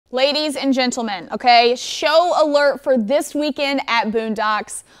Ladies and gentlemen, okay, show alert for this weekend at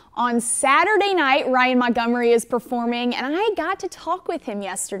Boondocks. On Saturday night, Ryan Montgomery is performing, and I got to talk with him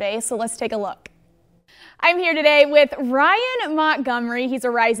yesterday, so let's take a look. I'm here today with Ryan Montgomery. He's a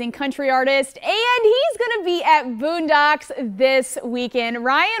rising country artist, and he's going to be at Boondocks this weekend.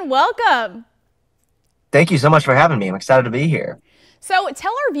 Ryan, welcome. Thank you so much for having me. I'm excited to be here. So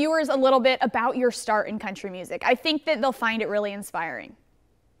tell our viewers a little bit about your start in country music. I think that they'll find it really inspiring.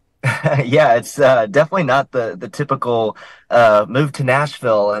 Yeah, it's definitely not the typical move to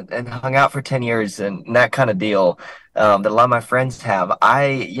Nashville and hung out for 10 years and that kind of deal that a lot of my friends have.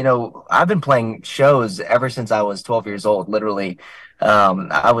 I've been playing shows ever since I was 12 years old, literally.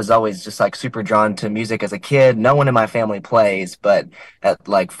 I was always just like super drawn to music as a kid. No one in my family plays, but at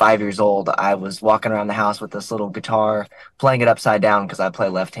like 5 years old, I was walking around the house with this little guitar, playing it upside down because I play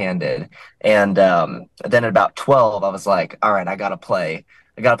left-handed. And then at about 12, I was like, all right, I got to play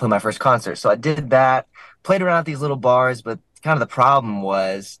my first concert. So I did that, played around at these little bars, but kind of the problem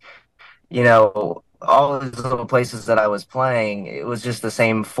was, all these little places that I was playing, it was just the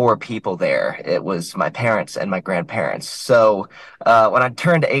same four people there. It was my parents and my grandparents. So when I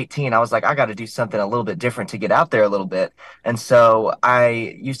turned 18, I was like, I got to do something a little bit different to get out there a little bit. And so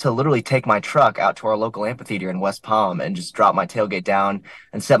I used to literally take my truck out to our local amphitheater in West Palm and just drop my tailgate down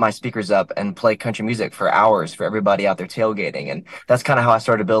and set my speakers up and play country music for hours for everybody out there tailgating. And that's kind of how I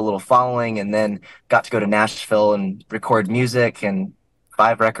started to build a little following, and then got to go to Nashville and record music, and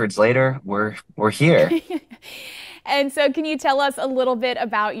 5 records later, we're here. And so can you tell us a little bit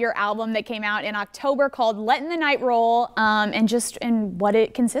about your album that came out in October called Letting the Night Roll, and what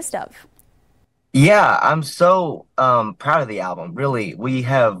it consists of? Yeah, I'm so proud of the album. Really, we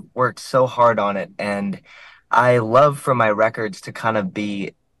have worked so hard on it, and I love for my records to kind of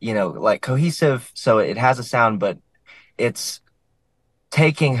be, like cohesive, so it has a sound, but it's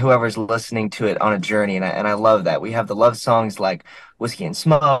taking whoever's listening to it on a journey, and I love that. We have the love songs like Whiskey and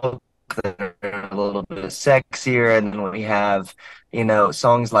Smoke that are a little bit sexier, and then we have,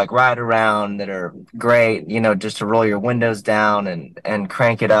 songs like Ride Around that are great, just to roll your windows down and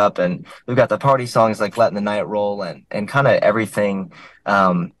crank it up. And we've got the party songs like Letting the Night Roll and kind of everything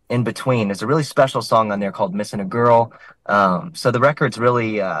in between. There's a really special song on there called Missing a Girl. So the record's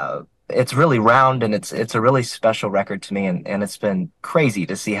really it's really round, and it's a really special record to me, and it's been crazy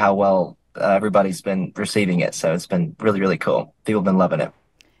to see how well everybody's been receiving it. So it's been really, really cool. People have been loving it.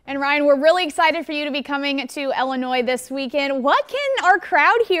 And Ryan, we're really excited for you to be coming to Illinois this weekend. What can our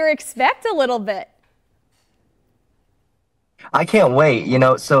crowd here expect a little bit? I can't wait.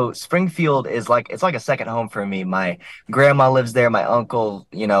 So Springfield is it's like a second home for me. My grandma lives there, my uncle,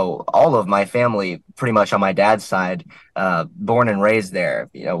 all of my family pretty much on my dad's side, born and raised there,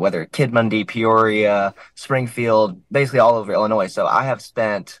 whether Kidmundy, Peoria, Springfield, basically all over Illinois. So I have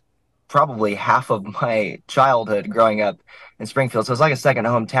spent probably half of my childhood growing up in Springfield. So it's like a second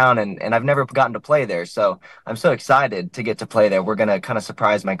hometown, and I've never gotten to play there. So I'm so excited to get to play there. We're going to kind of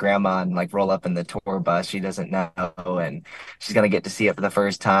surprise my grandma and like roll up in the tour bus. She doesn't know, and she's going to get to see it for the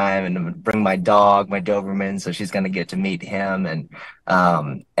first time, and bring my dog, my Doberman. So she's going to get to meet him.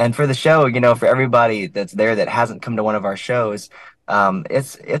 And for the show, for everybody that's there that hasn't come to one of our shows,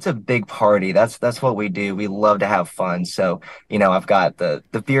 it's a big party. That's what we do. We love to have fun. So, I've got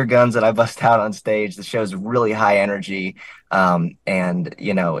the beer guns that I bust out on stage. The show's really high energy. And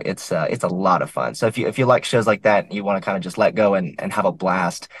it's a lot of fun. So if you like shows like that, and you want to kind of just let go and have a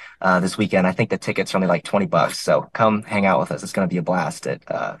blast this weekend, I think the tickets are only like $20. So come hang out with us. It's going to be a blast at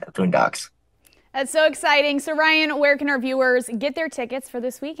Boondocks. That's so exciting. So Ryan, where can our viewers get their tickets for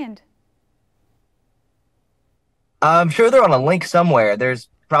this weekend? I'm sure they're on a link somewhere. There's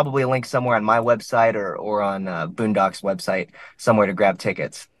probably a link somewhere on my website or on Boondocks website somewhere to grab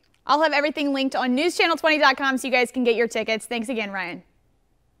tickets. I'll have everything linked on newschannel20.com so you guys can get your tickets. Thanks again, Ryan.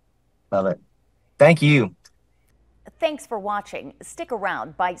 Love it. Thank you. Thanks for watching. Stick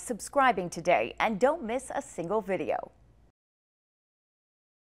around by subscribing today and don't miss a single video.